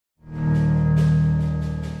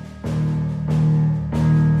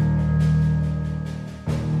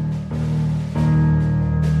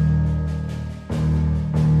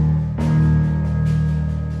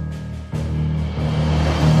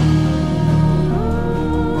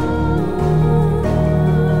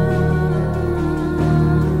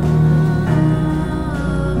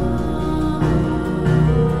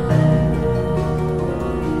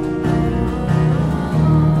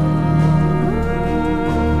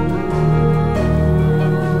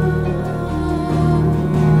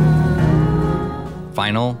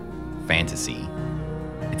Final Fantasy.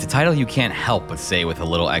 It's a title you can't help but say with a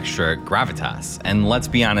little extra gravitas, and let's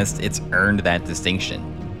be honest, it's earned that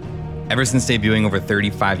distinction. Ever since debuting over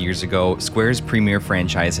 35 years ago, Square's premier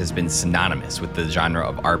franchise has been synonymous with the genre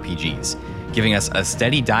of RPGs, giving us a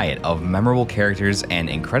steady diet of memorable characters and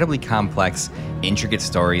incredibly complex, intricate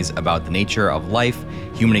stories about the nature of life,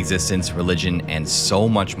 human existence, religion, and so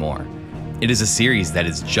much more. It is a series that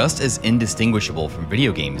is just as indistinguishable from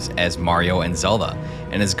video games as Mario and Zelda,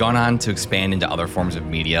 and has gone on to expand into other forms of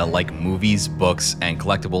media like movies, books, and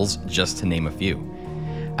collectibles, just to name a few.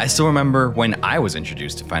 I still remember when I was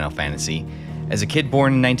introduced to Final Fantasy. As a kid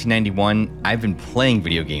born in 1991, I've been playing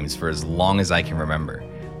video games for as long as I can remember,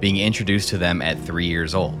 being introduced to them at 3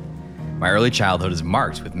 years old. My early childhood is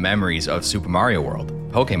marked with memories of Super Mario World,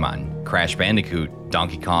 Pokemon, Crash Bandicoot,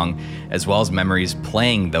 Donkey Kong, as well as memories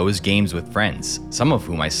playing those games with friends, some of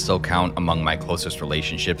whom I still count among my closest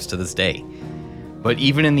relationships to this day. But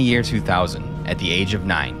even in the year 2000, at the age of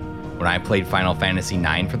 9, when I played Final Fantasy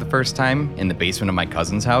IX for the first time in the basement of my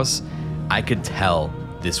cousin's house, I could tell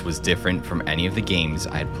this was different from any of the games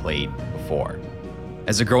I had played before.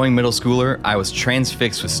 As a growing middle schooler, I was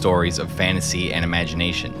transfixed with stories of fantasy and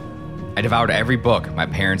imagination. I devoured every book my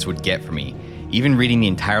parents would get for me, even reading the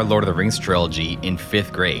entire Lord of the Rings trilogy in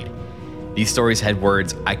 5th grade. These stories had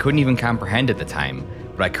words I couldn't even comprehend at the time,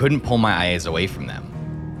 but I couldn't pull my eyes away from them.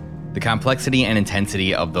 The complexity and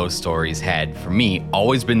intensity of those stories had, for me,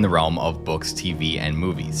 always been the realm of books, TV, and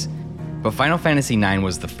movies. But Final Fantasy IX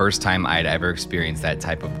was the first time I had ever experienced that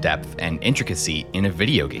type of depth and intricacy in a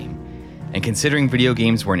video game. And considering video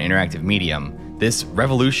games were an interactive medium, this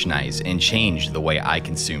revolutionized and changed the way I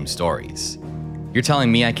consume stories. You're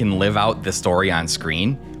telling me I can live out the story on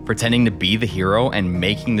screen, pretending to be the hero and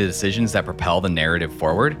making the decisions that propel the narrative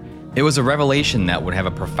forward? It was a revelation that would have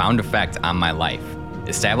a profound effect on my life,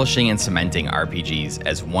 establishing and cementing RPGs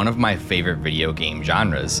as one of my favorite video game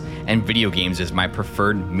genres, and video games as my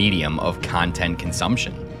preferred medium of content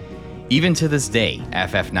consumption. Even to this day,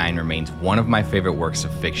 FF9 remains one of my favorite works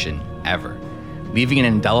of fiction ever, leaving an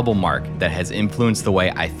indelible mark that has influenced the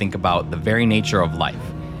way I think about the very nature of life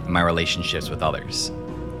and my relationships with others.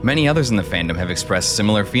 Many others in the fandom have expressed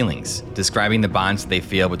similar feelings, describing the bonds they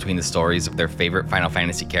feel between the stories of their favorite Final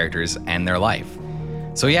Fantasy characters and their life.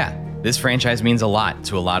 So yeah, this franchise means a lot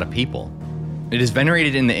to a lot of people. It is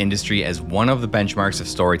venerated in the industry as one of the benchmarks of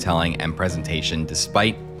storytelling and presentation,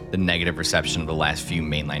 despite the negative reception of the last few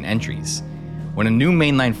mainline entries. When a new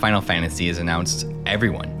mainline Final Fantasy is announced,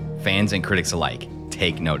 everyone, fans and critics alike,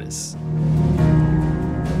 take notice.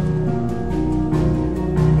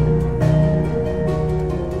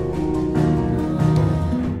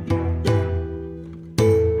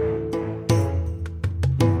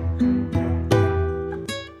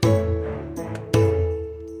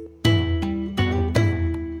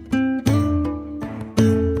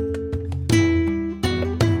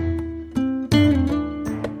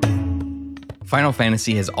 Final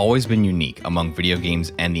Fantasy has always been unique among video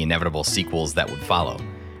games and the inevitable sequels that would follow.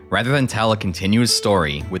 Rather than tell a continuous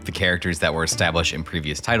story with the characters that were established in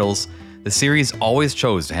previous titles, the series always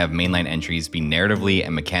chose to have mainline entries be narratively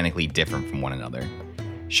and mechanically different from one another.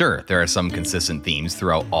 Sure, there are some consistent themes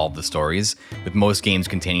throughout all of the stories, with most games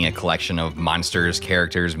containing a collection of monsters,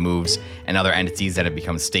 characters, moves, and other entities that have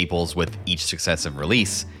become staples with each successive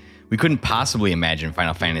release. We couldn't possibly imagine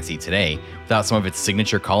Final Fantasy today without some of its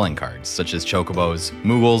signature calling cards, such as Chocobos,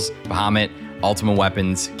 Moogles, Bahamut, Ultima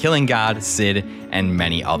Weapons, Killing God, Cid, and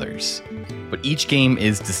many others. But each game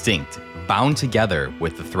is distinct, bound together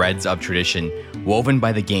with the threads of tradition woven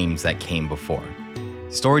by the games that came before.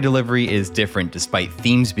 Story delivery is different despite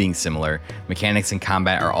themes being similar. Mechanics and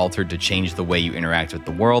combat are altered to change the way you interact with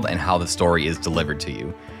the world and how the story is delivered to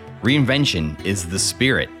you. Reinvention is the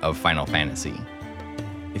spirit of Final Fantasy.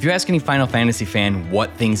 If you ask any Final Fantasy fan what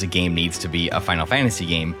things a game needs to be a Final Fantasy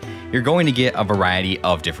game, you're going to get a variety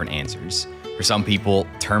of different answers. For some people,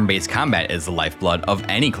 turn-based combat is the lifeblood of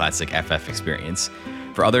any classic FF experience.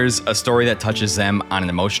 For others, a story that touches them on an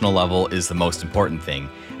emotional level is the most important thing,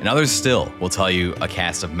 and others still will tell you a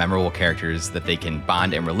cast of memorable characters that they can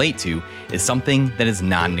bond and relate to is something that is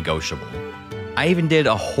non-negotiable. I even did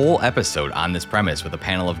a whole episode on this premise with a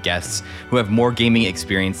panel of guests who have more gaming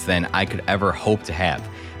experience than I could ever hope to have.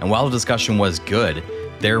 And while the discussion was good,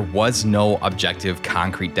 there was no objective,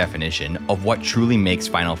 concrete definition of what truly makes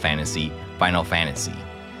Final Fantasy Final Fantasy.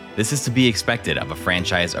 This is to be expected of a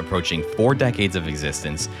franchise approaching 4 decades of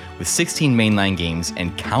existence with 16 mainline games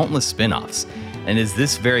and countless spin-offs, and it is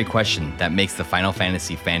this very question that makes the Final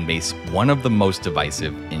Fantasy fanbase one of the most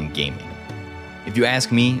divisive in gaming. If you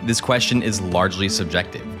ask me, this question is largely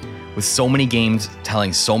subjective, with With so many games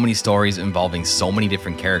telling so many stories involving so many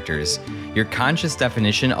different characters, your conscious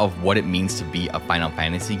definition of what it means to be a Final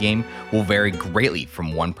Fantasy game will vary greatly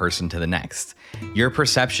from one person to the next. Your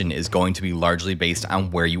perception is going to be largely based on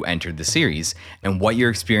where you entered the series and what your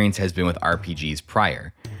experience has been with RPGs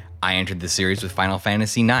prior. I entered the series with Final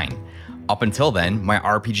Fantasy IX. Up until then, my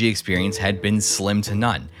RPG experience had been slim to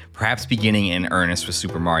none, perhaps beginning in earnest with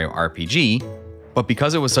Super Mario RPG, but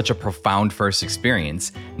because it was such a profound first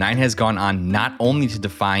experience, 9 has gone on not only to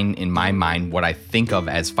define in my mind what I think of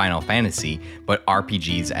as Final Fantasy, but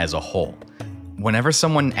RPGs as a whole. Whenever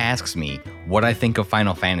someone asks me what I think of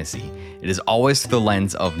Final Fantasy, it is always through the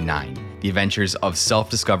lens of 9, the adventures of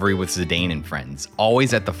self-discovery with Zidane and friends,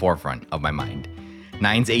 always at the forefront of my mind.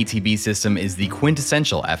 9's ATB system is the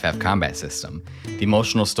quintessential FF combat system. The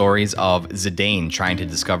emotional stories of Zidane trying to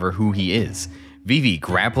discover who he is, Vivi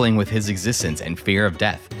grappling with his existence and fear of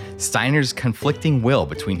death, Steiner's conflicting will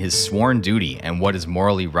between his sworn duty and what is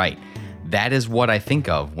morally right. That is what I think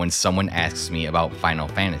of when someone asks me about Final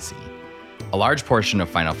Fantasy. A large portion of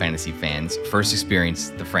Final Fantasy fans first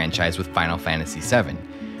experienced the franchise with Final Fantasy VII,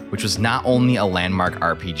 which was not only a landmark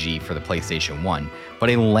RPG for the PlayStation 1, but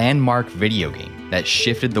a landmark video game that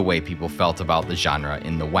shifted the way people felt about the genre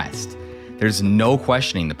in the West. There's no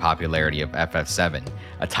questioning the popularity of FF7,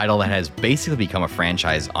 a title that has basically become a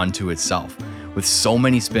franchise unto itself, with so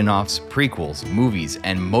many spin-offs, prequels, movies,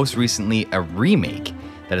 and most recently a remake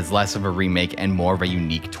that is less of a remake and more of a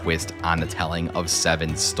unique twist on the telling of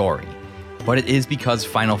 7's story. But it is because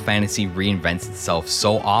Final Fantasy reinvents itself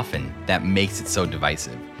so often that makes it so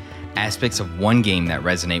divisive. Aspects of one game that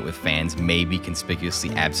resonate with fans may be conspicuously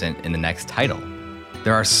absent in the next title.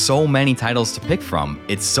 There are so many titles to pick from,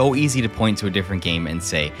 it's so easy to point to a different game and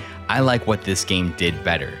say, I like what this game did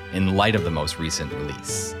better, in light of the most recent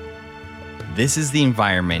release. This is the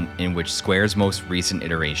environment in which Square's most recent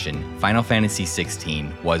iteration, Final Fantasy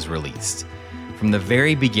XVI, was released. From the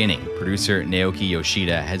very beginning, producer Naoki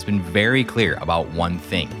Yoshida has been very clear about one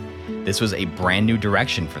thing. This was a brand new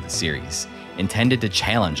direction for the series, intended to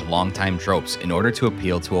challenge longtime tropes in order to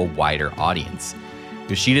appeal to a wider audience.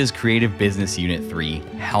 Yoshida's Creative Business Unit 3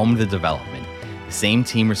 helmed the development, the same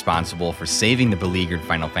team responsible for saving the beleaguered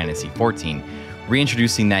Final Fantasy XIV,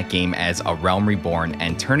 reintroducing that game as a realm reborn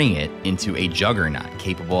and turning it into a juggernaut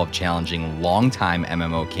capable of challenging longtime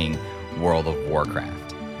MMO king World of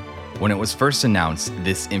Warcraft. When it was first announced,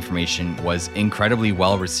 this information was incredibly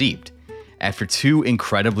well received. After two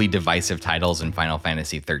incredibly divisive titles in Final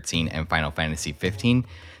Fantasy XIII and Final Fantasy XV,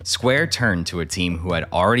 Square turned to a team who had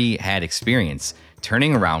already had experience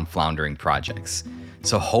turning around floundering projects.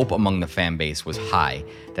 So hope among the fan base was high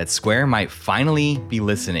that Square might finally be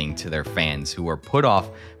listening to their fans who were put off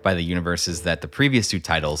by the universes that the previous two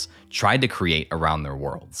titles tried to create around their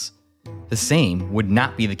worlds. The same would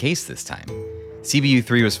not be the case this time.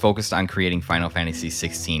 CBU3 was focused on creating Final Fantasy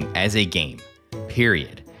XVI as a game,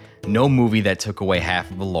 period. No movie that took away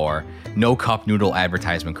half of the lore, no cup noodle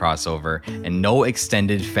advertisement crossover, and no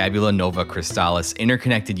extended Fabula Nova Crystallis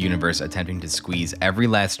interconnected universe attempting to squeeze every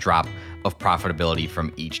last drop of profitability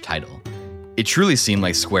from each title. It truly seemed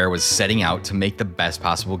like Square was setting out to make the best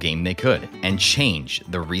possible game they could and change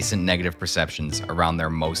the recent negative perceptions around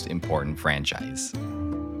their most important franchise.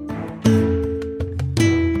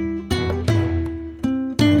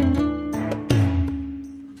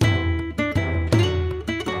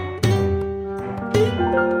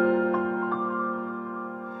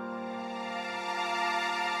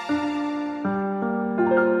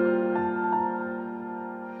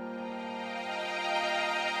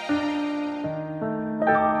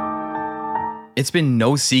 It's been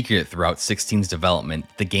no secret throughout 16's development,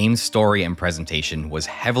 the game's story and presentation was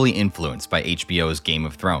heavily influenced by HBO's Game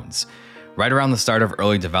of Thrones. Right around the start of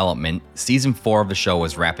early development, Season 4 of the show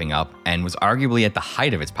was wrapping up and was arguably at the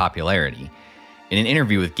height of its popularity. In an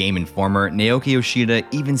interview with Game Informer, Naoki Yoshida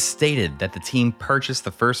even stated that the team purchased the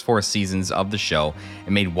first 4 seasons of the show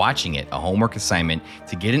and made watching it a homework assignment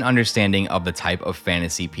to get an understanding of the type of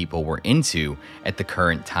fantasy people were into at the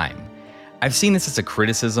current time. I've seen this as a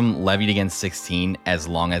criticism levied against 16 as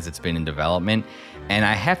long as it's been in development, and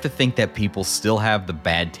I have to think that people still have the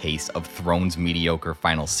bad taste of Thrones' mediocre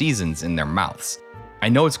final seasons in their mouths. I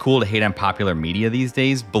know it's cool to hate on popular media these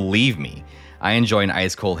days, believe me, I enjoy an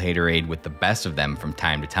ice-cold haterade with the best of them from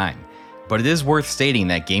time to time. But it is worth stating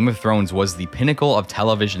that Game of Thrones was the pinnacle of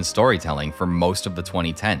television storytelling for most of the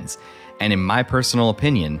 2010s, and in my personal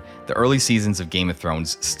opinion, the early seasons of Game of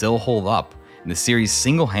Thrones still hold up. And the series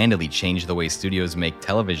single-handedly changed the way studios make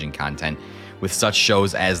television content, with such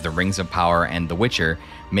shows as The Rings of Power and The Witcher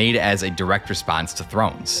made as a direct response to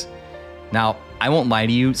Thrones. Now, I won't lie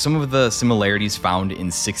to you, some of the similarities found in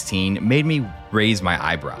 16 made me raise my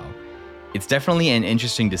eyebrow. It's definitely an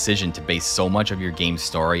interesting decision to base so much of your game's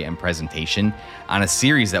story and presentation on a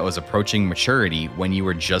series that was approaching maturity when you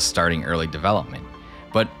were just starting early development.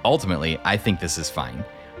 But ultimately, I think this is fine.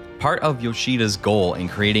 Part of Yoshida's goal in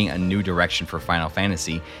creating a new direction for Final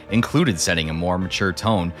Fantasy included setting a more mature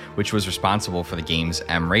tone, which was responsible for the game's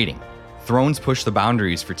M rating. Thrones pushed the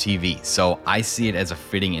boundaries for TV, so I see it as a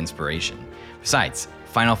fitting inspiration. Besides,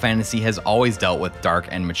 Final Fantasy has always dealt with dark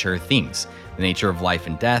and mature themes, the nature of life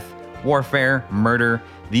and death, warfare, murder.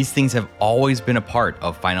 These things have always been a part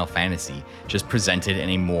of Final Fantasy, just presented in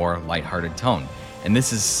a more lighthearted tone, and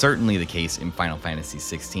this is certainly the case in Final Fantasy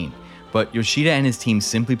XVI. But Yoshida and his team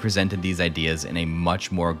simply presented these ideas in a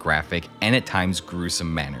much more graphic and at times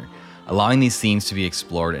gruesome manner, allowing these themes to be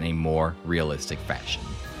explored in a more realistic fashion.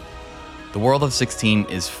 The world of 16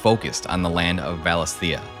 is focused on the land of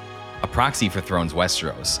Valisthea, a proxy for Thrones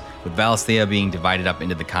Westeros, with Valisthea being divided up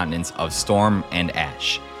into the continents of Storm and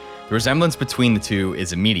Ash. The resemblance between the two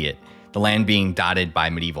is immediate, the land being dotted by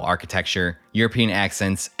medieval architecture, European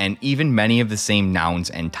accents, and even many of the same nouns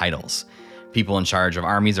and titles. People in charge of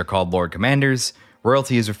armies are called Lord Commanders,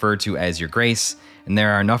 royalty is referred to as Your Grace, and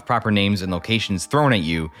there are enough proper names and locations thrown at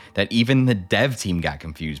you that even the dev team got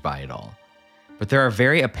confused by it all. But there are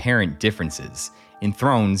very apparent differences. In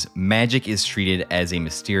Thrones, magic is treated as a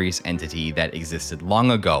mysterious entity that existed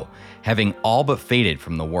long ago, having all but faded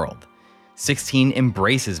from the world. 16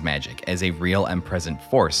 embraces magic as a real and present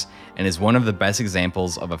force, and is one of the best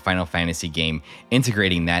examples of a Final Fantasy game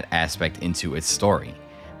integrating that aspect into its story.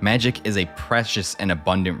 Magic is a precious and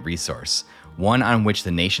abundant resource, one on which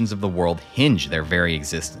the nations of the world hinge their very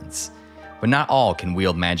existence. But not all can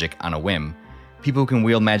wield magic on a whim. People who can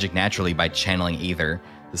wield magic naturally by channeling ether,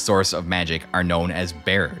 the source of magic, are known as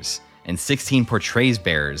bearers, and 16 portrays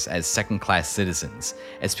bearers as second-class citizens,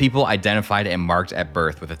 as people identified and marked at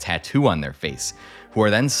birth with a tattoo on their face, who are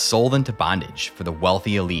then sold into bondage for the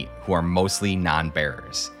wealthy elite who are mostly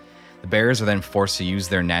non-bearers. The bearers are then forced to use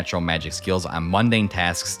their natural magic skills on mundane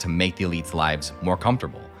tasks to make the elite's lives more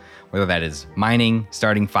comfortable, whether that is mining,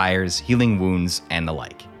 starting fires, healing wounds, and the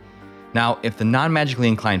like. Now, if the non-magically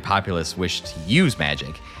inclined populace wished to use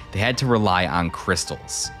magic, they had to rely on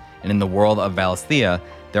crystals. And in the world of Valisthea,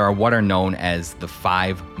 there are what are known as the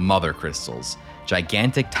 5 Mother Crystals,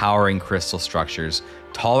 gigantic towering crystal structures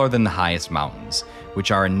taller than the highest mountains,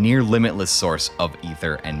 which are a near limitless source of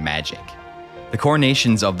ether and magic. The core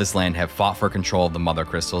nations of this land have fought for control of the Mother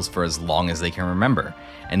Crystals for as long as they can remember,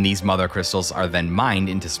 and these Mother Crystals are then mined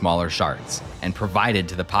into smaller shards and provided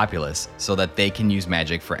to the populace so that they can use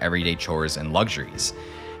magic for everyday chores and luxuries.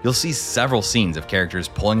 You'll see several scenes of characters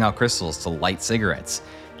pulling out crystals to light cigarettes,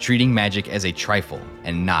 treating magic as a trifle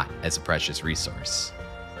and not as a precious resource.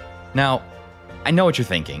 Now, I know what you're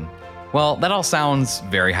thinking. Well, that all sounds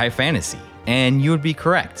very high fantasy, and you would be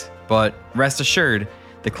correct, but rest assured,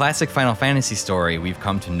 the classic Final Fantasy story we've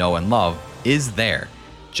come to know and love is there,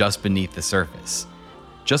 just beneath the surface.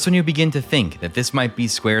 Just when you begin to think that this might be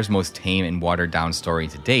Square's most tame and watered-down story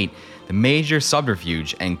to date, the major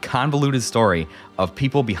subterfuge and convoluted story of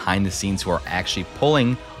people behind the scenes who are actually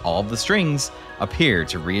pulling all of the strings appear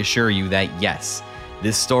to reassure you that yes,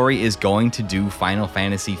 this story is going to do Final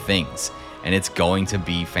Fantasy things, and it's going to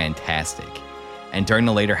be fantastic. And during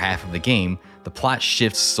the later half of the game, the plot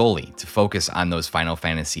shifts solely to focus on those Final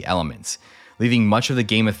Fantasy elements, leaving much of the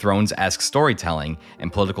Game of Thrones-esque storytelling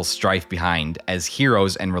and political strife behind as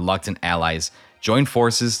heroes and reluctant allies join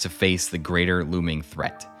forces to face the greater looming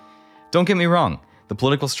threat. Don't get me wrong, the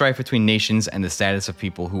political strife between nations and the status of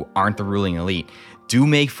people who aren't the ruling elite do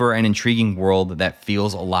make for an intriguing world that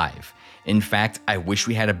feels alive. In fact, I wish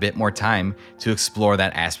we had a bit more time to explore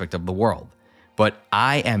that aspect of the world. But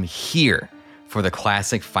I am here for the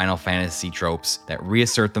classic Final Fantasy tropes that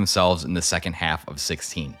reassert themselves in the second half of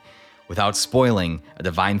 16. Without spoiling, a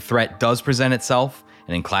divine threat does present itself,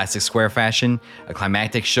 and in classic Square fashion, a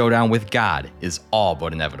climactic showdown with God is all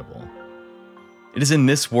but inevitable. It is in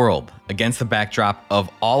this world, against the backdrop of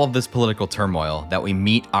all of this political turmoil, that we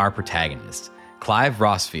meet our protagonist, Clive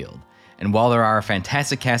Rossfield. And while there are a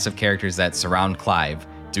fantastic cast of characters that surround Clive,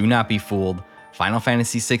 do not be fooled, Final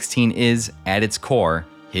Fantasy XVI is, at its core,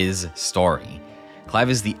 his story. Clive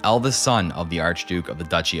is the eldest son of the Archduke of the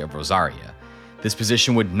Duchy of Rosaria. This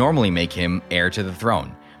position would normally make him heir to the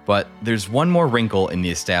throne, but there's one more wrinkle in the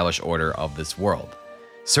established order of this world.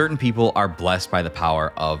 Certain people are blessed by the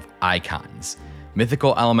power of icons,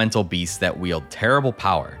 mythical elemental beasts that wield terrible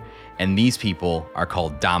power, and these people are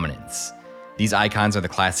called dominants. These icons are the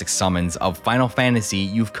classic summons of Final Fantasy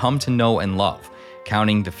you've come to know and love,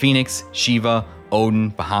 counting the Phoenix, Shiva,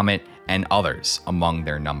 Odin, Bahamut, and others among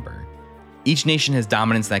their number. Each nation has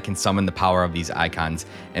dominance that can summon the power of these icons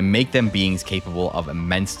and make them beings capable of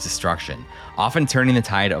immense destruction, often turning the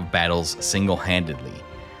tide of battles single-handedly.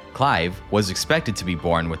 Clive was expected to be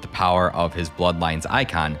born with the power of his bloodline's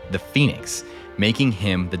icon, the Phoenix, making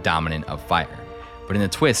him the dominant of fire. But in a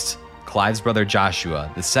twist, Clive's brother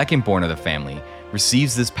Joshua, the second born of the family,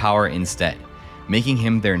 receives this power instead, making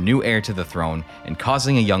him their new heir to the throne and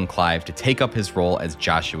causing a young Clive to take up his role as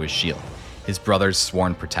Joshua's shield, his brother's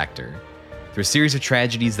sworn protector. Through a series of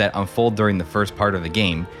tragedies that unfold during the first part of the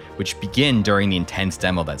game, which begin during the intense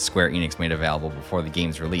demo that Square Enix made available before the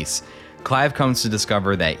game's release, Clive comes to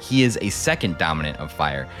discover that he is a second dominant of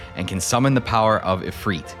fire and can summon the power of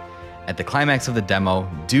Ifrit. At the climax of the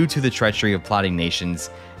demo, due to the treachery of plotting nations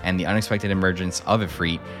and the unexpected emergence of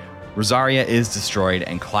Ifrit, Rosaria is destroyed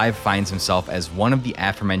and Clive finds himself as one of the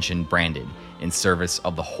aforementioned branded in service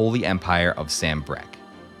of the Holy Empire of Sam Breck.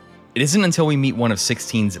 It isn't until we meet one of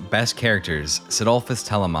 16's best characters, Sidolphus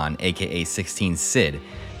Telamon, aka 16 Sid,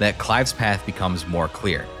 that Clive's path becomes more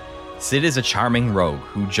clear. Sid is a charming rogue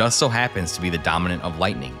who just so happens to be the dominant of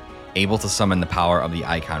lightning, able to summon the power of the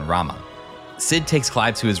icon Rama. Sid takes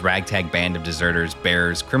Clive to his ragtag band of deserters,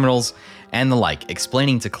 bearers, criminals, and the like,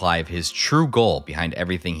 explaining to Clive his true goal behind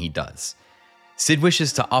everything he does. Sid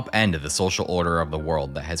wishes to upend the social order of the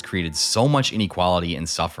world that has created so much inequality and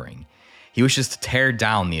suffering. He wishes to tear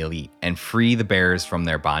down the elite and free the bearers from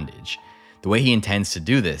their bondage. The way he intends to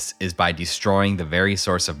do this is by destroying the very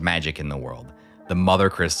source of magic in the world, the Mother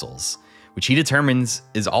Crystals, which he determines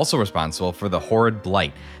is also responsible for the horrid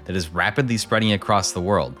blight that is rapidly spreading across the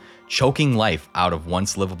world, choking life out of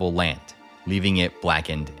once livable land, leaving it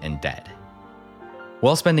blackened and dead.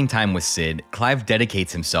 While spending time with Sid, Clive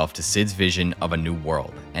dedicates himself to Sid's vision of a new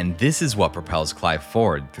world, and this is what propels Clive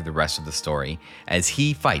forward through the rest of the story as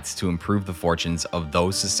he fights to improve the fortunes of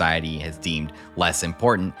those society has deemed less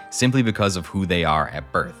important simply because of who they are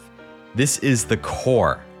at birth. This is the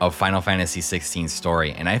core of Final Fantasy XVI's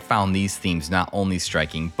story, and I found these themes not only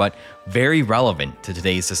striking, but very relevant to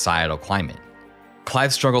today's societal climate.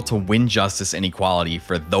 Clive's struggle to win justice and equality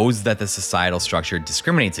for those that the societal structure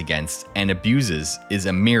discriminates against and abuses is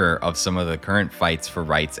a mirror of some of the current fights for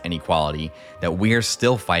rights and equality that we are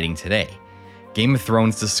still fighting today. Game of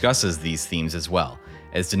Thrones discusses these themes as well,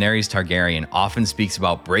 as Daenerys Targaryen often speaks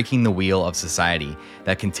about breaking the wheel of society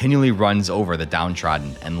that continually runs over the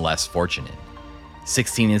downtrodden and less fortunate.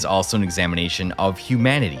 16 is also an examination of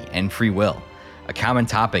humanity and free will, a common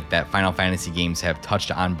topic that Final Fantasy games have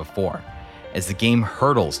touched on before. As the game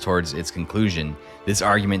hurtles towards its conclusion, this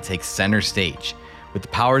argument takes center stage, with the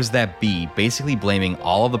powers that be basically blaming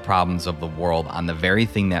all of the problems of the world on the very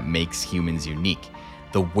thing that makes humans unique,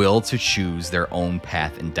 the will to choose their own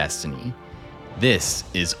path and destiny. This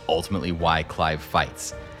is ultimately why Clive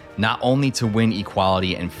fights, not only to win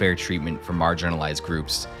equality and fair treatment for marginalized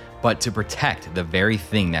groups, but to protect the very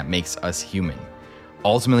thing that makes us human,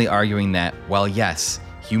 ultimately arguing that, while yes,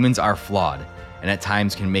 humans are flawed, and at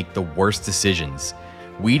times can make the worst decisions,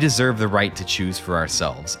 we deserve the right to choose for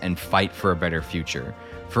ourselves and fight for a better future.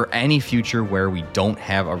 For any future where we don't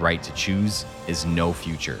have a right to choose is no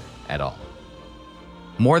future at all.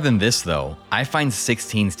 More than this though, I find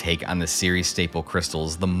 16's take on the series staple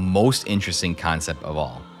crystals the most interesting concept of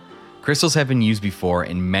all. Crystals have been used before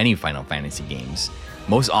in many Final Fantasy games,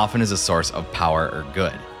 most often as a source of power or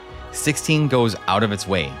good. 16 goes out of its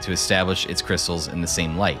way to establish its crystals in the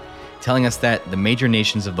same light, telling us that the major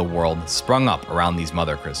nations of the world sprung up around these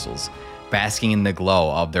mother crystals, basking in the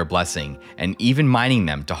glow of their blessing and even mining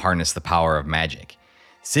them to harness the power of magic.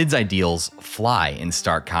 Sid's ideals fly in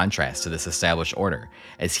stark contrast to this established order,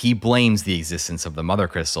 as he blames the existence of the mother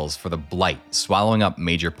crystals for the blight swallowing up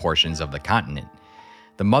major portions of the continent.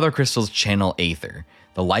 The mother crystals channel Aether,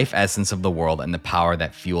 the life essence of the world and the power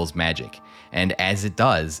that fuels magic, and as it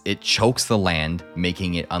does, it chokes the land,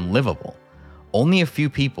 making it unlivable. Only a few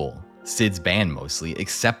people, Sid's band mostly,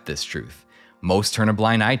 accept this truth. Most turn a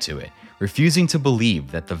blind eye to it, refusing to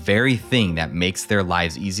believe that the very thing that makes their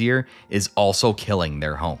lives easier is also killing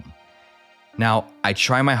their home. Now, I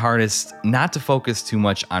try my hardest not to focus too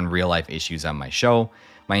much on real-life issues on my show.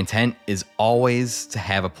 My intent is always to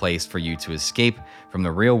have a place for you to escape from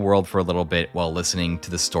the real world for a little bit while listening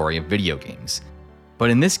to the story of video games. But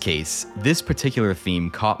in this case, this particular theme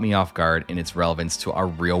caught me off guard in its relevance to our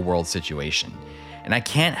real-world situation. And I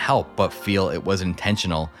can't help but feel it was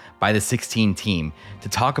intentional by the 16 team to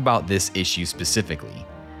talk about this issue specifically.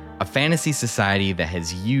 A fantasy society that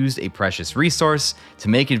has used a precious resource to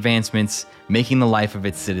make advancements, making the life of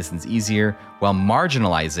its citizens easier, while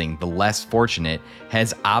marginalizing the less fortunate,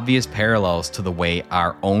 has obvious parallels to the way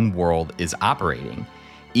our own world is operating.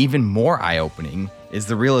 Even more eye-opening is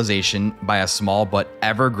the realization by a small but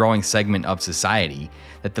ever-growing segment of society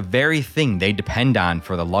that the very thing they depend on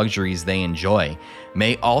for the luxuries they enjoy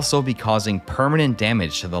may also be causing permanent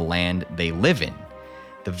damage to the land they live in.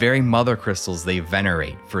 The very mother crystals they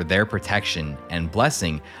venerate for their protection and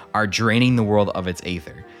blessing are draining the world of its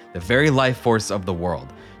aether, the very life force of the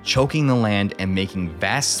world, choking the land and making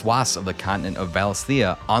vast swaths of the continent of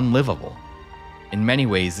Valisthea unlivable. In many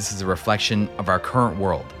ways, this is a reflection of our current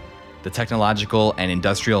world. The technological and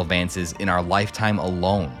industrial advances in our lifetime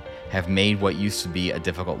alone have made what used to be a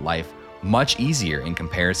difficult life much easier in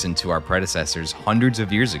comparison to our predecessors hundreds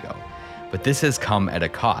of years ago. But this has come at a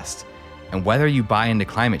cost. And whether you buy into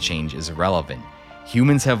climate change is irrelevant.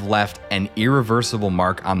 Humans have left an irreversible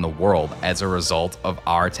mark on the world as a result of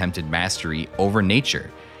our attempted mastery over nature,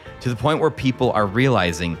 to the point where people are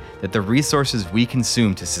realizing that the resources we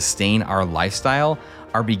consume to sustain our lifestyle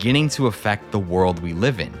are beginning to affect the world we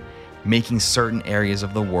live in, making certain areas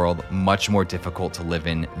of the world much more difficult to live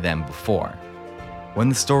in than before. When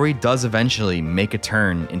the story does eventually make a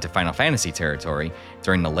turn into Final Fantasy territory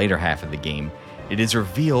during the later half of the game, it is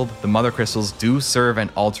revealed the Mother Crystals do serve an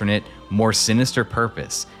alternate, more sinister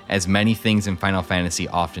purpose, as many things in Final Fantasy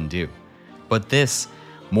often do. But this,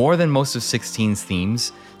 more than most of 16's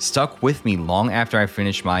themes, stuck with me long after I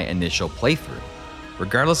finished my initial playthrough.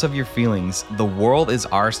 Regardless of your feelings, the world is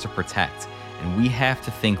ours to protect, and we have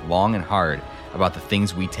to think long and hard about the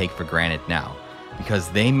things we take for granted now, because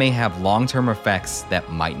they may have long-term effects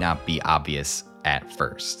that might not be obvious at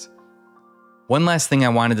first. One last thing I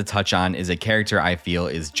wanted to touch on is a character I feel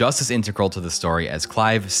is just as integral to the story as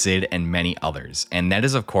Clive, Cid, and many others, and that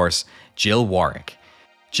is of course Jill Warwick.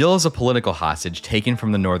 Jill is a political hostage taken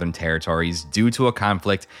from the Northern Territories due to a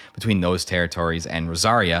conflict between those territories and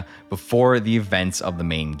Rosaria before the events of the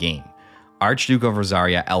main game. Archduke of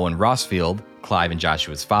Rosaria Elwyn Rossfield, Clive and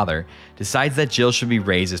Joshua's father, decides that Jill should be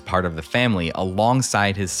raised as part of the family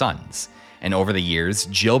alongside his sons. And over the years,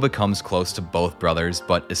 Jill becomes close to both brothers,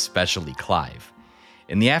 but especially Clive.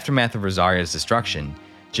 In the aftermath of Rosaria's destruction,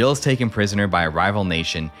 Jill is taken prisoner by a rival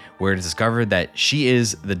nation where it is discovered that she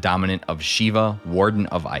is the dominant of Shiva, Warden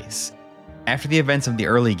of Ice. After the events of the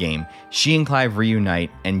early game, she and Clive reunite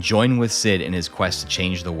and join with Cid in his quest to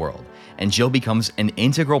change the world, and Jill becomes an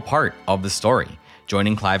integral part of the story,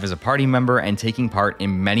 joining Clive as a party member and taking part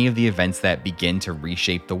in many of the events that begin to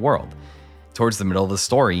reshape the world. Towards the middle of the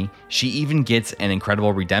story, she even gets an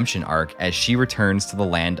incredible redemption arc as she returns to the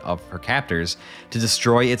land of her captors to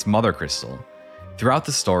destroy its mother crystal. Throughout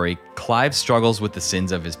the story, Clive struggles with the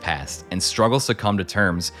sins of his past and struggles to come to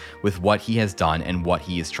terms with what he has done and what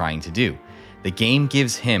he is trying to do. The game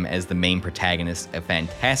gives him, as the main protagonist, a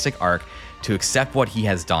fantastic arc to accept what he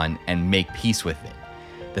has done and make peace with it.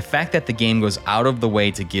 The fact that the game goes out of the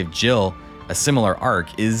way to give Jill a similar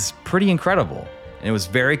arc is pretty incredible, and it was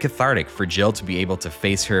very cathartic for Jill to be able to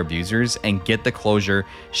face her abusers and get the closure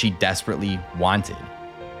she desperately wanted.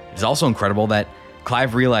 It's also incredible that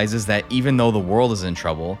Clive realizes that even though the world is in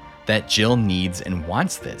trouble, that Jill needs and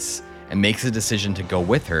wants this, and makes a decision to go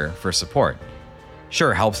with her for support.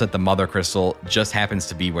 Sure, it helps that the Mother Crystal just happens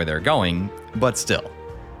to be where they're going, but still.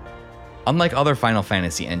 Unlike other Final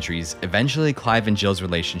Fantasy entries, eventually Clive and Jill's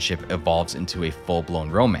relationship evolves into a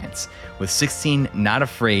full-blown romance, with 16 not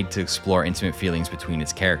afraid to explore intimate feelings between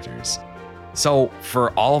its characters. So,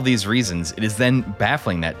 for all of these reasons, it is then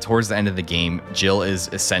baffling that towards the end of the game, Jill is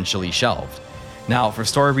essentially shelved. Now, for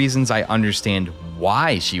story reasons, I understand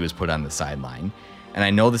why she was put on the sideline, and I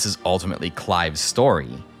know this is ultimately Clive's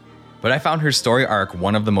story, but I found her story arc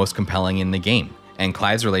one of the most compelling in the game, and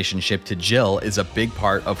Clive's relationship to Jill is a big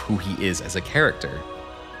part of who he is as a character.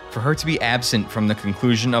 For her to be absent from the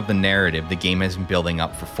conclusion of the narrative the game has been building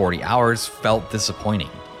up for 40 hours felt disappointing.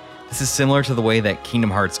 This is similar to the way that Kingdom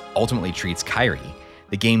Hearts ultimately treats Kairi.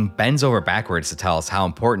 The game bends over backwards to tell us how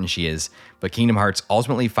important she is, but Kingdom Hearts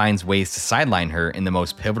ultimately finds ways to sideline her in the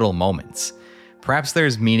most pivotal moments. Perhaps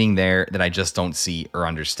there's meaning there that I just don't see or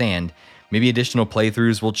understand. Maybe additional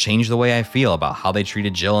playthroughs will change the way I feel about how they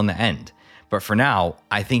treated Jill in the end. But for now,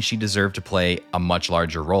 I think she deserved to play a much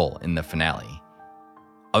larger role in the finale.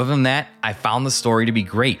 Other than that, I found the story to be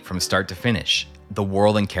great from start to finish. The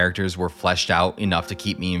world and characters were fleshed out enough to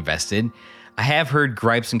keep me invested. I have heard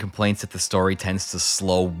gripes and complaints that the story tends to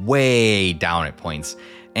slow way down at points,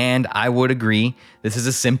 and I would agree this is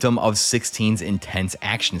a symptom of 16's intense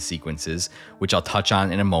action sequences, which I'll touch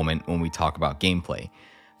on in a moment when we talk about gameplay.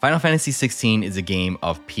 Final Fantasy XVI is a game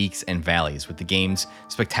of peaks and valleys, with the game's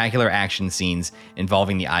spectacular action scenes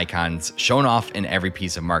involving the icons shown off in every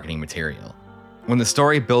piece of marketing material. When the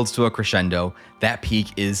story builds to a crescendo, that peak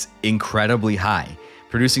is incredibly high,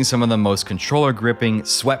 producing some of the most controller-gripping,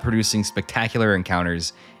 sweat-producing, spectacular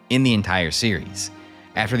encounters in the entire series.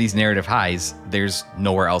 After these narrative highs, there's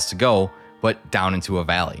nowhere else to go but down into a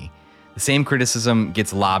valley. The same criticism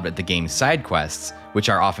gets lobbed at the game's side quests, which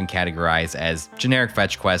are often categorized as generic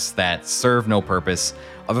fetch quests that serve no purpose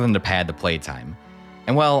other than to pad the playtime.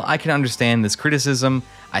 And while I can understand this criticism,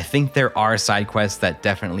 I think there are side quests that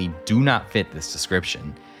definitely do not fit this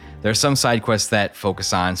description. There are some side quests that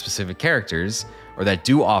focus on specific characters, or that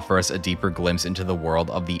do offer us a deeper glimpse into the world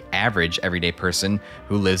of the average everyday person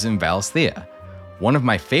who lives in Valisthea. One of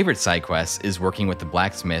my favorite side quests is working with the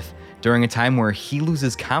blacksmith during a time where he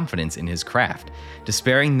loses confidence in his craft,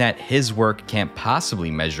 despairing that his work can't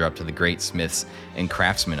possibly measure up to the great smiths and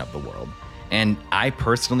craftsmen of the world. And I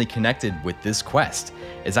personally connected with this quest,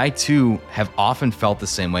 as I too have often felt the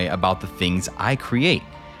same way about the things I create,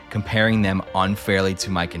 comparing them unfairly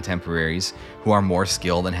to my contemporaries who are more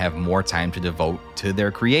skilled and have more time to devote to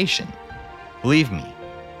their creation. Believe me,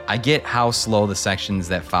 I get how slow the sections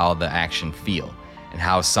that follow the action feel, and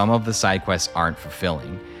how some of the side quests aren't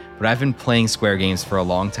fulfilling, but I've been playing Square games for a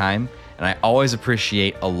long time, and I always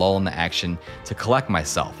appreciate a lull in the action to collect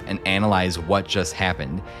myself and analyze what just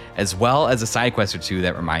happened, as well as a side quest or two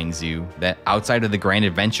that reminds you that outside of the grand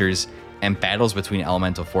adventures and battles between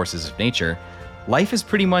elemental forces of nature, life is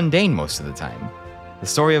pretty mundane most of the time. The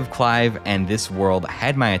story of Clive and this world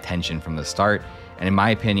had my attention from the start, and in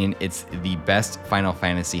my opinion, it's the best Final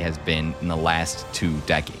Fantasy has been in the last 2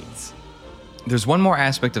 decades. There's one more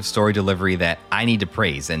aspect of story delivery that I need to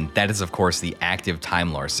praise, and that is of course the active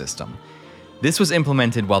time lore system. This was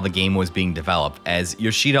implemented while the game was being developed, as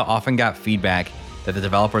Yoshida often got feedback that the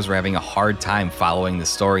developers were having a hard time following the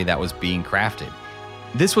story that was being crafted.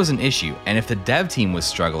 This was an issue, and if the dev team was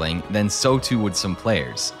struggling, then so too would some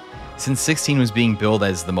players. Since 16 was being billed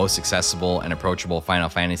as the most accessible and approachable Final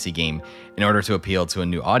Fantasy game in order to appeal to a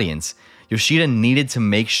new audience, Yoshida needed to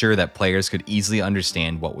make sure that players could easily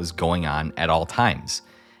understand what was going on at all times.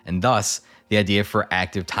 And thus, the idea for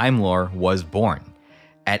active time lore was born.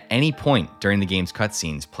 At any point during the game's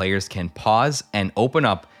cutscenes, players can pause and open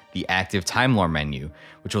up the active time lore menu,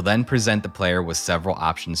 which will then present the player with several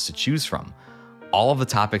options to choose from. All of the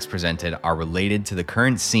topics presented are related to the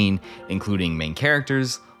current scene, including main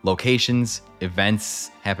characters, locations, events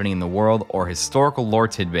happening in the world, or historical lore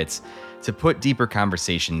tidbits to put deeper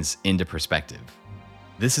conversations into perspective.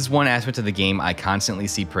 This is one aspect of the game I constantly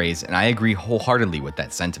see praised, and I agree wholeheartedly with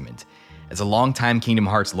that sentiment. As a longtime Kingdom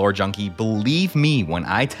Hearts lore junkie, believe me when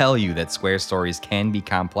I tell you that Square stories can be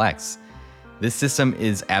complex. This system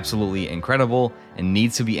is absolutely incredible and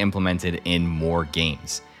needs to be implemented in more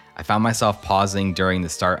games. I found myself pausing during the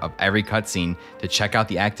start of every cutscene to check out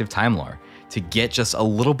the active time lore, to get just a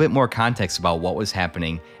little bit more context about what was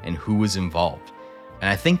happening and who was involved. And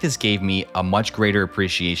I think this gave me a much greater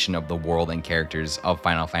appreciation of the world and characters of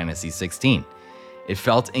Final Fantasy XVI. It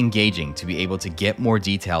felt engaging to be able to get more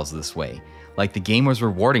details this way, like the game was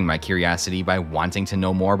rewarding my curiosity by wanting to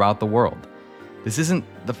know more about the world. This isn't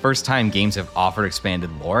the first time games have offered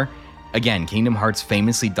expanded lore. Again, Kingdom Hearts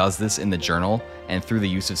famously does this in the journal and through the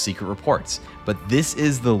use of secret reports, but this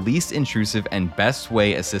is the least intrusive and best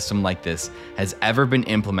way a system like this has ever been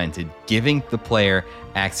implemented, giving the player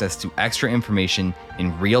access to extra information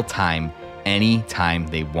in real time, anytime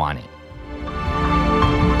they want it.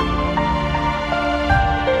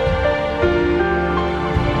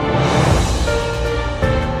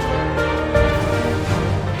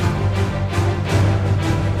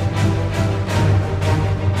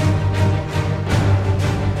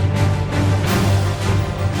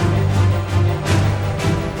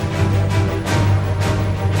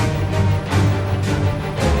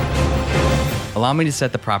 Allow me to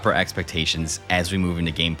set the proper expectations as we move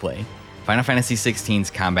into gameplay. Final Fantasy XVI's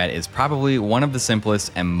combat is probably one of the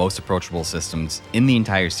simplest and most approachable systems in the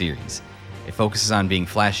entire series. It focuses on being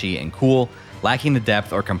flashy and cool, lacking the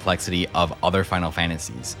depth or complexity of other Final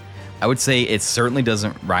Fantasies. I would say it certainly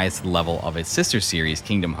doesn't rise to the level of its sister series,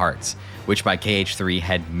 Kingdom Hearts, which by KH3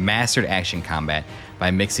 had mastered action combat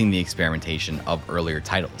by mixing the experimentation of earlier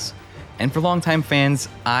titles. And for longtime fans,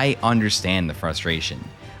 I understand the frustration.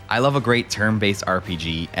 I love a great turn-based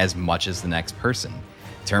RPG as much as the next person.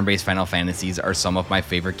 Turn-based Final Fantasies are some of my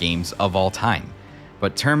favorite games of all time,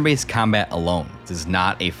 but turn-based combat alone does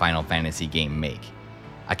not a Final Fantasy game make.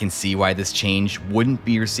 I can see why this change wouldn't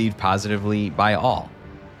be received positively by all.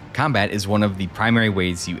 Combat is one of the primary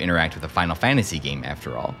ways you interact with a Final Fantasy game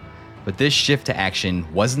after all, but this shift to action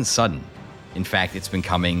wasn't sudden. In fact, it's been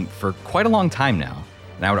coming for quite a long time now.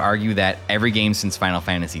 And I would argue that every game since Final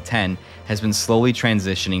Fantasy X has been slowly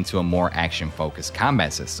transitioning to a more action-focused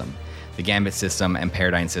combat system. The the Gambit system and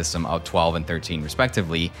Paradigm system of 12 and 13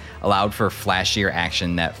 respectively, allowed for flashier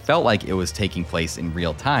action that felt like it was taking place in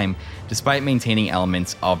real time, despite maintaining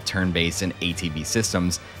elements of turn-based and ATB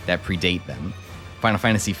systems that predate them. Final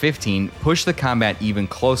Fantasy XV pushed the combat even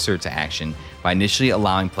closer to action by initially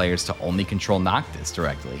allowing players to only control Noctis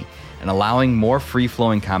directly, and allowing more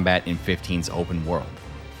free-flowing combat in 15's open world.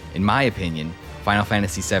 In my opinion, Final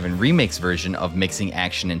Fantasy VII Remake's version of mixing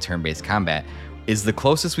action and turn-based combat is the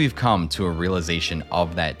closest we've come to a realization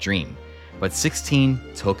of that dream, but 16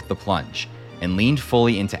 took the plunge and leaned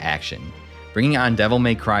fully into action, bringing on Devil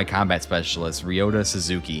May Cry combat specialist Ryota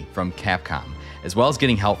Suzuki from Capcom, as well as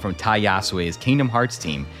getting help from Tai Yasue's Kingdom Hearts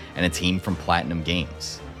team and a team from Platinum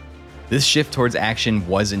Games. This shift towards action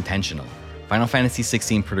was intentional. Final Fantasy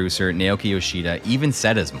XVI producer Naoki Yoshida even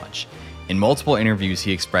said as much. In multiple interviews,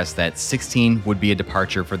 he expressed that 16 would be a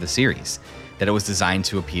departure for the series, that it was designed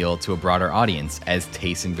to appeal to a broader audience as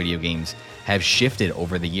tastes in video games have shifted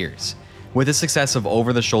over the years. With the success of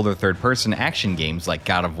over-the-shoulder third-person action games like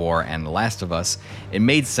God of War and The Last of Us, it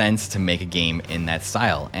made sense to make a game in that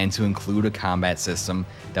style and to include a combat system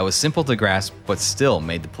that was simple to grasp but still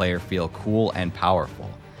made the player feel cool and powerful.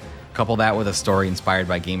 Couple that with a story inspired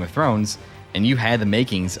by Game of Thrones, and you had the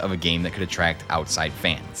makings of a game that could attract outside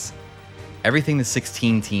fans. Everything the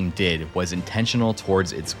 16 team did was intentional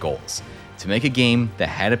towards its goals, to make a game that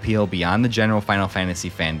had appeal beyond the general Final Fantasy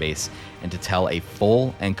fanbase and to tell a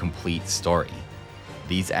full and complete story.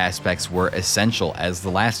 These aspects were essential as the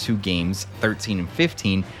last two games, 13 and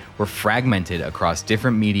 15, were fragmented across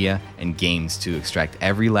different media and games to extract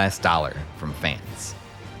every last dollar from fans.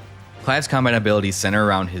 Clive's combat abilities center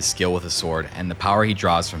around his skill with a sword and the power he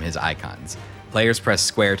draws from his icons. Players press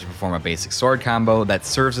square to perform a basic sword combo that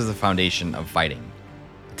serves as the foundation of fighting.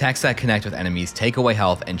 Attacks that connect with enemies take away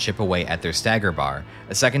health and chip away at their stagger bar,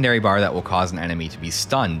 a secondary bar that will cause an enemy to be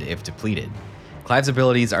stunned if depleted. Clive's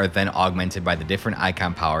abilities are then augmented by the different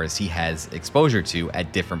icon powers he has exposure to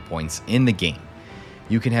at different points in the game.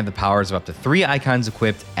 You can have the powers of up to 3 icons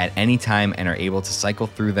equipped at any time and are able to cycle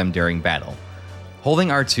through them during battle. Holding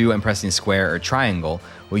R2 and pressing square or triangle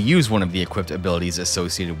will use one of the equipped abilities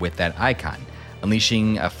associated with that icon,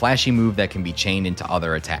 unleashing a flashy move that can be chained into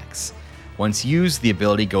other attacks. Once used, the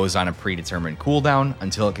ability goes on a predetermined cooldown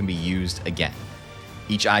until it can be used again.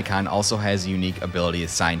 Each icon also has a unique ability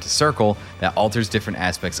assigned to Circle that alters different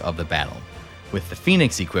aspects of the battle. With the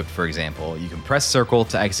Phoenix equipped, for example, you can press Circle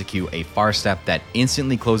to execute a far step that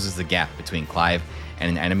instantly closes the gap between Clive and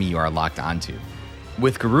an enemy you are locked onto.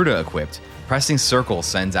 With Garuda equipped, pressing Circle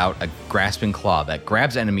sends out a grasping claw that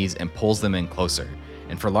grabs enemies and pulls them in closer.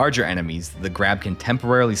 And for larger enemies, the grab can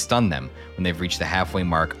temporarily stun them when they've reached the halfway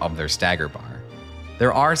mark of their stagger bar.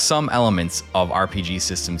 There are some elements of RPG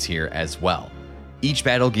systems here as well. Each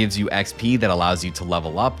battle gives you XP that allows you to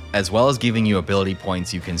level up, as well as giving you ability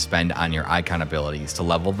points you can spend on your icon abilities to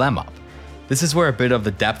level them up. This is where a bit of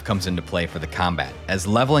the depth comes into play for the combat, as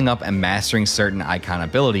leveling up and mastering certain icon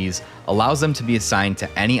abilities allows them to be assigned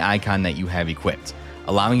to any icon that you have equipped,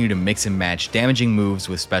 allowing you to mix and match damaging moves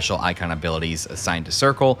with special icon abilities assigned to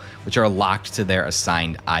Circle, which are locked to their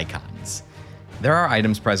assigned icons. There are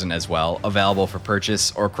items present as well, available for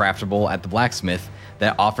purchase or craftable at the blacksmith,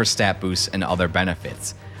 that offer stat boosts and other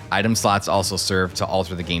benefits. Item slots also serve to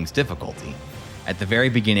alter the game's difficulty. At the very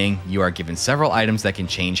beginning, you are given several items that can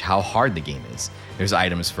change how hard the game is. There's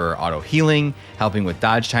items for auto healing, helping with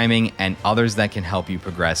dodge timing, and others that can help you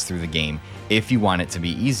progress through the game if you want it to be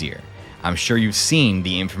easier. I'm sure you've seen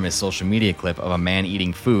the infamous social media clip of a man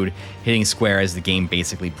eating food, hitting square as the game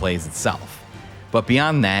basically plays itself. But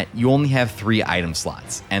beyond that, you only have 3 item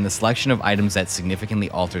slots, and the selection of items that significantly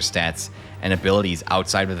alter stats and abilities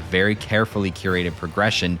outside of the very carefully curated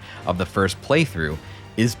progression of the first playthrough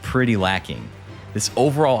is pretty lacking. This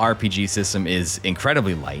overall RPG system is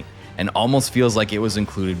incredibly light, and almost feels like it was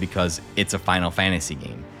included because it's a Final Fantasy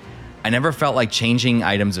game. I never felt like changing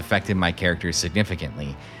items affected my character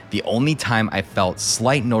significantly. The only time I felt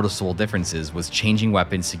slight noticeable differences was changing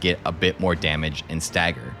weapons to get a bit more damage and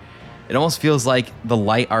stagger. It almost feels like the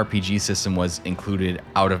light RPG system was included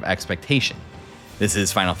out of expectation. This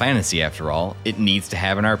is Final Fantasy after all, it needs to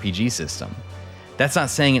have an RPG system. That's not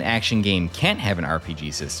saying an action game can't have an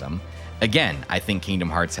RPG system. Again, I think Kingdom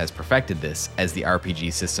Hearts has perfected this, as the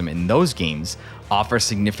RPG system in those games offers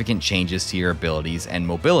significant changes to your abilities and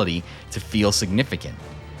mobility to feel significant.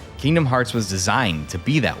 Kingdom Hearts was designed to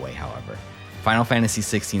be that way, however. Final Fantasy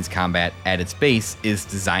XVI's combat at its base is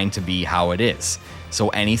designed to be how it is, so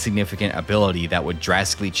any significant ability that would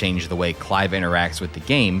drastically change the way Clive interacts with the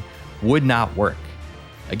game would not work.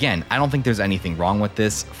 Again, I don't think there's anything wrong with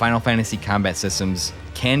this. Final Fantasy combat systems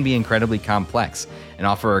can be incredibly complex and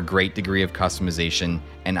offer a great degree of customization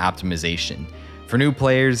and optimization. For new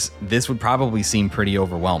players, this would probably seem pretty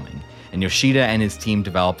overwhelming, and Yoshida and his team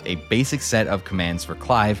developed a basic set of commands for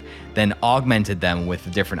Clive, then augmented them with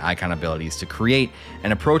the different icon abilities to create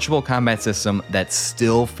an approachable combat system that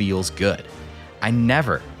still feels good. I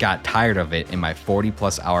never got tired of it in my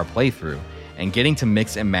 40+ hour playthrough, and getting to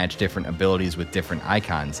mix and match different abilities with different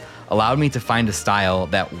icons allowed me to find a style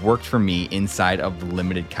that worked for me inside of the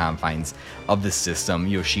limited confines of the system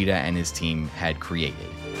Yoshida and his team had created.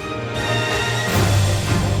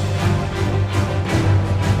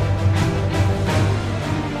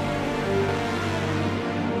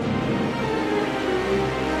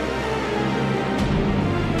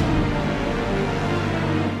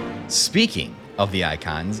 Speaking of the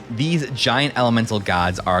icons, these giant elemental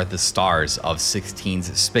gods are the stars of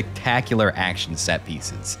 16's spectacular action set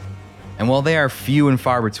pieces. And while they are few and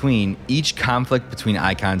far between, each conflict between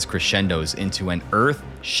icons crescendos into an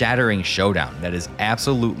earth-shattering showdown that is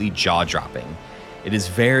absolutely jaw-dropping. It is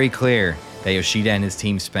very clear that Yoshida and his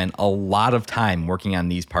team spent a lot of time working on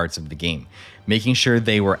these parts of the game, making sure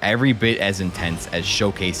they were every bit as intense as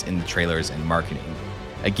showcased in the trailers and marketing.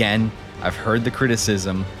 Again, I've heard the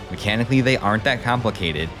criticism, mechanically they aren't that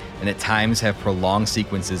complicated, and at times have prolonged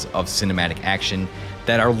sequences of cinematic action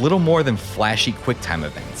that are little more than flashy QuickTime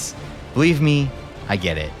events. Believe me, I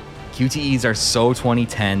get it. QTEs are so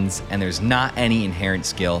 2010s, and there's not any inherent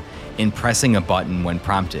skill in pressing a button when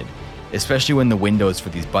prompted, especially when the windows for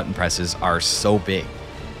these button presses are so big.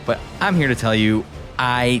 But I'm here to tell you,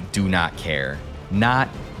 I do not care. Not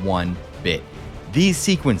one bit. These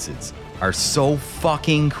sequences are so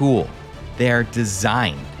fucking cool. They are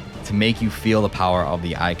designed to make you feel the power of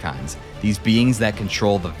the icons, these beings that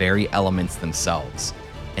control the very elements themselves.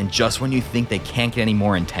 And just when you think they can't get any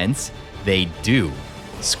more intense, they do.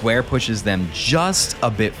 Square pushes them just a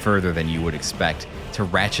bit further than you would expect to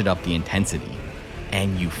ratchet up the intensity.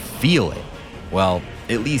 And you feel it. Well,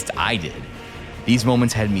 at least I did. These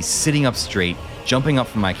moments had me sitting up straight, jumping up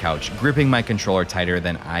from my couch, gripping my controller tighter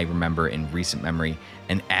than I remember in recent memory,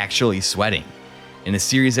 and actually sweating. In a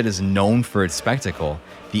series that is known for its spectacle,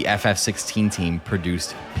 the FF16 team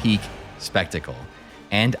produced peak spectacle,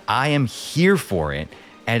 and I am here for it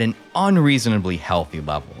at an unreasonably healthy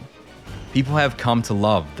level. People have come to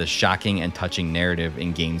love the shocking and touching narrative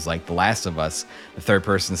in games like The Last of Us, the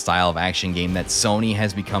third-person style of action game that Sony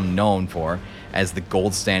has become known for as the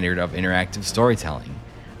gold standard of interactive storytelling.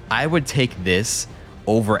 I would take this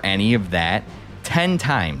over any of that 10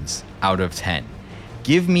 times out of 10.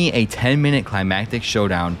 Give me a 10-minute climactic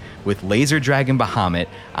showdown with Laser Dragon Bahamut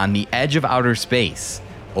on the edge of outer space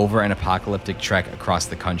over an apocalyptic trek across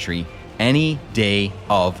the country any day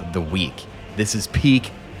of the week. This is peak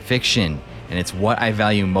fiction, and it's what I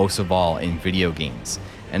value most of all in video games.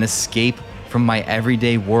 An escape from my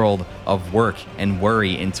everyday world of work and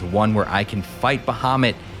worry into one where I can fight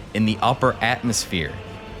Bahamut in the upper atmosphere.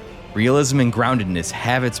 Realism and groundedness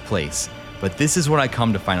have its place, but this is what I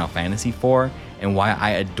come to Final Fantasy for, and why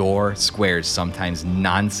I adore Square's sometimes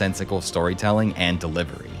nonsensical storytelling and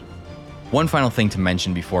delivery. One final thing to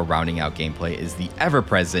mention before rounding out gameplay is the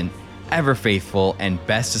ever-present, ever-faithful, and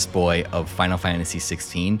bestest boy of Final Fantasy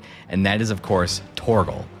XVI, and that is of course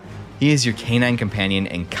Torgal. He is your canine companion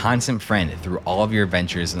and constant friend through all of your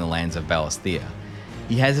adventures in the lands of Valisthea.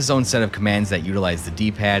 He has his own set of commands that utilize the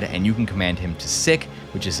D-pad, and you can command him to Sick,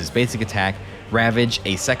 which is his basic attack, Ravage,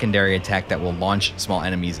 a secondary attack that will launch small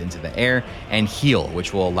enemies into the air, and Heal,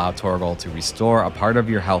 which will allow Torgal to restore a part of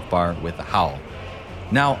your health bar with a Howl.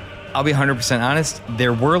 Now, I'll be 100% honest,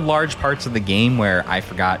 there were large parts of the game where I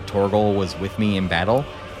forgot Torgal was with me in battle.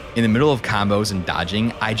 In the middle of combos and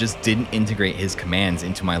dodging, I just didn't integrate his commands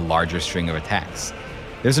into my larger string of attacks.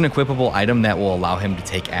 There's an equipable item that will allow him to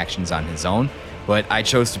take actions on his own, but I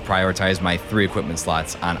chose to prioritize my 3 equipment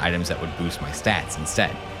slots on items that would boost my stats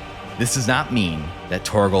instead. This does not mean that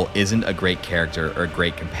Torgal isn't a great character or a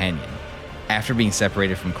great companion. After being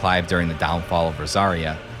separated from Clive during the downfall of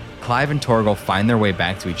Rosaria, Clive and Torgal find their way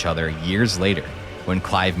back to each other years later when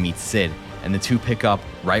Clive meets Cid, and the two pick up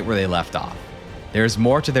right where they left off. There is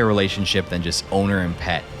more to their relationship than just owner and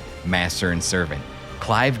pet, master and servant.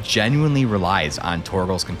 Clive genuinely relies on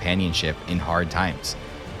Torgal's companionship in hard times.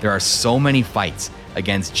 There are so many fights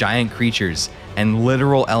against giant creatures and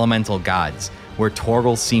literal elemental gods where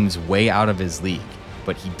Torgal seems way out of his league,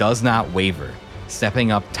 but he does not waver,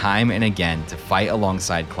 stepping up time and again to fight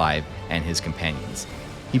alongside Clive and his companions.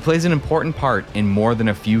 He plays an important part in more than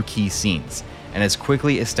a few key scenes, and has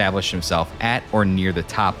quickly established himself at or near the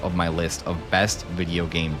top of my list of best video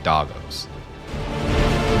game doggos.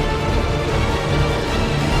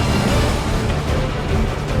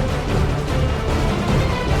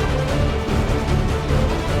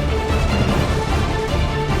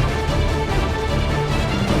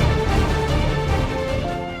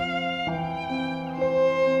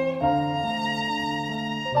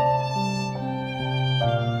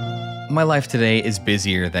 My life today is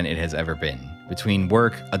busier than it has ever been. Between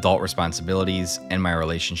work, adult responsibilities, and my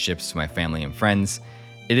relationships to my family and friends,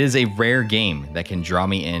 it is a rare game that can draw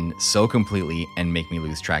me in so completely and make me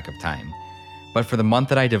lose track of time. But for the month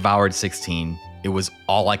that I devoured 16, it was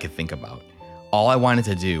all I could think about. All I wanted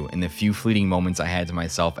to do in the few fleeting moments I had to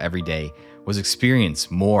myself every day was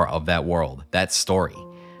experience more of that world, that story,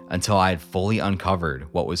 until I had fully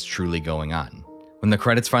uncovered what was truly going on. When the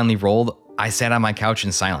credits finally rolled, I sat on my couch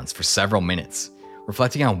in silence for several minutes,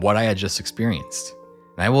 reflecting on what I had just experienced.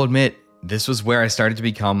 And I will admit, this was where I started to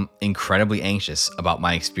become incredibly anxious about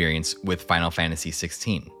my experience with Final Fantasy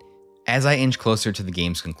XVI. As I inched closer to the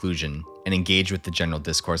game's conclusion and engaged with the general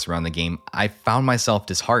discourse around the game, I found myself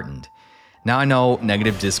disheartened. Now I know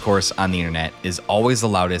negative discourse on the internet is always the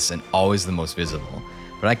loudest and always the most visible,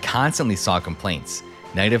 but I constantly saw complaints,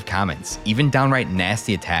 negative comments, even downright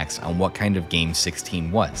nasty attacks on what kind of game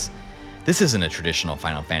 16 was. This isn't a traditional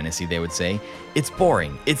Final Fantasy, they would say. It's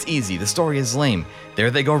boring, it's easy, the story is lame.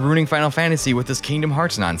 There they go ruining Final Fantasy with this Kingdom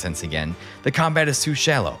Hearts nonsense again. The combat is too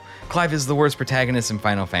shallow. Clive is the worst protagonist in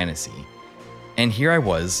Final Fantasy. And here I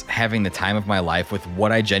was, having the time of my life with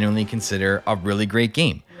what I genuinely consider a really great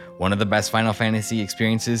game. One of the best Final Fantasy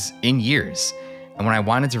experiences in years. And when I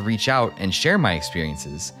wanted to reach out and share my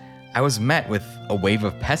experiences, I was met with a wave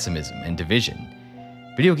of pessimism and division.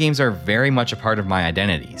 Video games are very much a part of my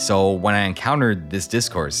identity, so when I encountered this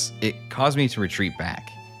discourse, it caused me to retreat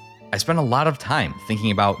back. I spent a lot of time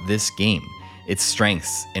thinking about this game, its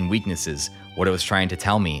strengths and weaknesses, what it was trying to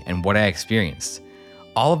tell me, and what I experienced.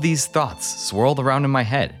 All of these thoughts swirled around in my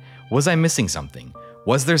head. Was I missing something?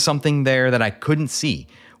 Was there something there that I couldn't see?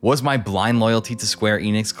 Was my blind loyalty to Square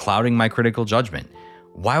Enix clouding my critical judgment?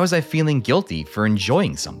 Why was I feeling guilty for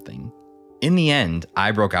enjoying something? In the end,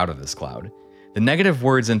 I broke out of this cloud. The negative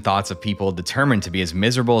words and thoughts of people determined to be as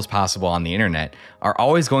miserable as possible on the internet are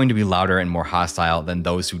always going to be louder and more hostile than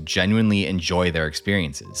those who genuinely enjoy their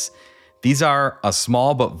experiences. These are a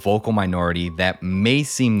small but vocal minority that may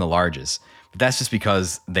seem the largest, but that's just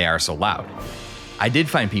because they are so loud. I did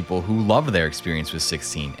find people who loved their experience with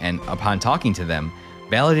 16, and upon talking to them,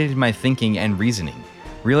 validated my thinking and reasoning,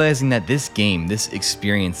 realizing that this game, this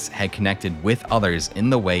experience had connected with others in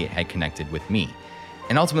the way it had connected with me.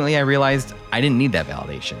 And ultimately, I realized I didn't need that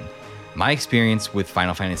validation. My experience with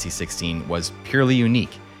Final Fantasy XVI was purely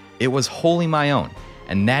unique. It was wholly my own,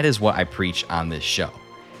 and that is what I preach on this show.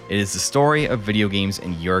 It is the story of video games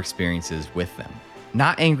and your experiences with them.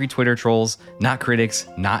 Not angry Twitter trolls, not critics,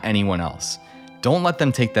 not anyone else. Don't let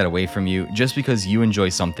them take that away from you just because you enjoy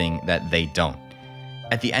something that they don't.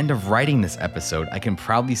 At the end of writing this episode, I can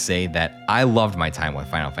proudly say that I loved my time with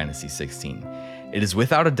Final Fantasy XVI. It is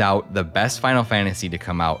without a doubt the best Final Fantasy to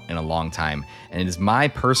come out in a long time, and it is my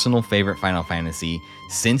personal favorite Final Fantasy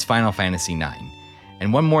since Final Fantasy IX.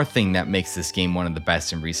 And one more thing that makes this game one of the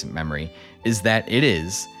best in recent memory is that it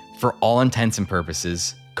is, for all intents and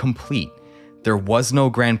purposes, complete. There was no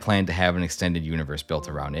grand plan to have an extended universe built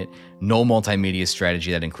around it, no multimedia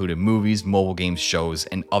strategy that included movies, mobile games, shows,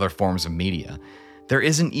 and other forms of media. There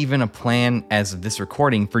isn't even a plan as of this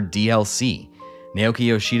recording for DLC. Naoki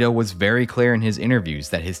Yoshida was very clear in his interviews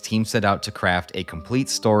that his team set out to craft a complete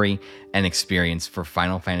story and experience for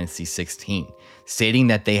Final Fantasy XVI, stating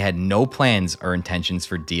that they had no plans or intentions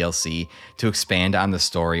for DLC to expand on the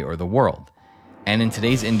story or the world. And in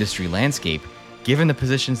today's industry landscape, given the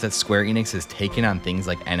positions that Square Enix has taken on things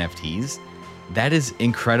like NFTs, that is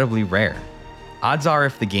incredibly rare. Odds are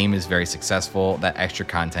if the game is very successful, that extra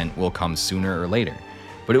content will come sooner or later,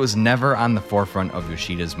 but it was never on the forefront of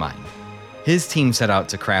Yoshida's mind. His team set out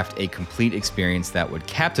to craft a complete experience that would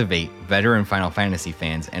captivate veteran Final Fantasy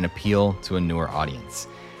fans and appeal to a newer audience.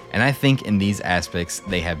 And I think in these aspects,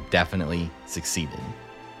 they have definitely succeeded.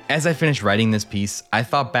 As I finished writing this piece, I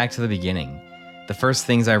thought back to the beginning. The first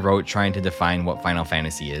things I wrote trying to define what Final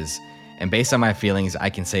Fantasy is, and based on my feelings, I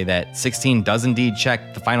can say that 16 does indeed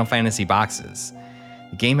check the Final Fantasy boxes.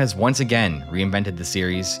 The game has once again reinvented the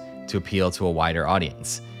series to appeal to a wider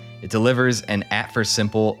audience. It delivers an at first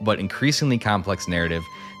simple but increasingly complex narrative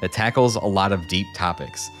that tackles a lot of deep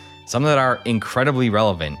topics, some that are incredibly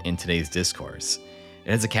relevant in today's discourse.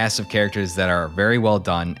 It has a cast of characters that are very well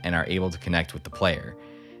done and are able to connect with the player.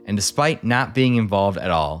 And despite not being involved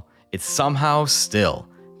at all, it's somehow still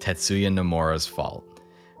Tetsuya Nomura's fault.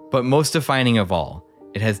 But most defining of all,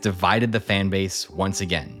 it has divided the fan base once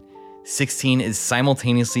again. 16 is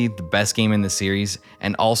simultaneously the best game in the series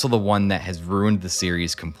and also the one that has ruined the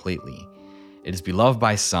series completely. It is beloved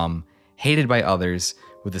by some, hated by others,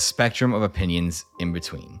 with a spectrum of opinions in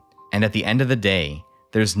between. And at the end of the day,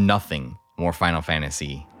 there's nothing more Final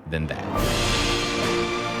Fantasy than that.